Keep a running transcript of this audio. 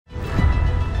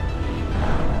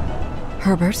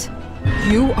Herbert,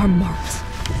 you are marked.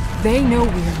 They know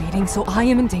we are meeting, so I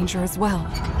am in danger as well.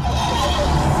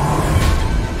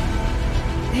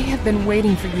 They have been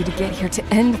waiting for you to get here to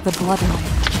end the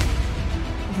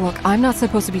bloodline. Look, I'm not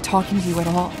supposed to be talking to you at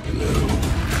all.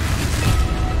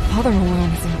 Father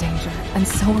Malone is in danger, and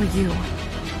so are you.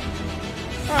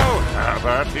 Oh,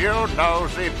 Herbert, you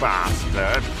nosy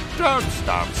bastard. Don't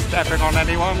start stepping on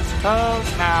anyone's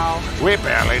toes now. We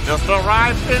barely just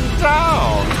arrived in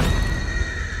town.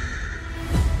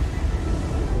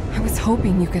 I was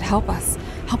hoping you could help us.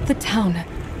 Help the town.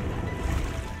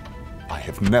 I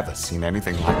have never seen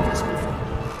anything like this before,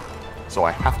 so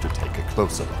I have to take a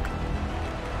closer look.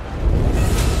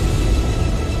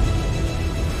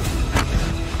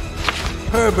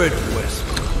 Herbert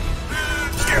Westmark.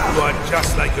 You are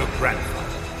just like your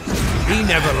grandfather. He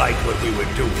never liked what we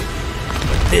were doing,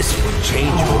 but this will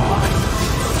change your mind.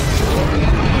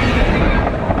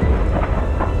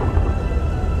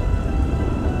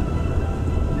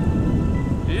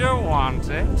 You want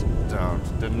it?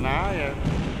 Don't deny it.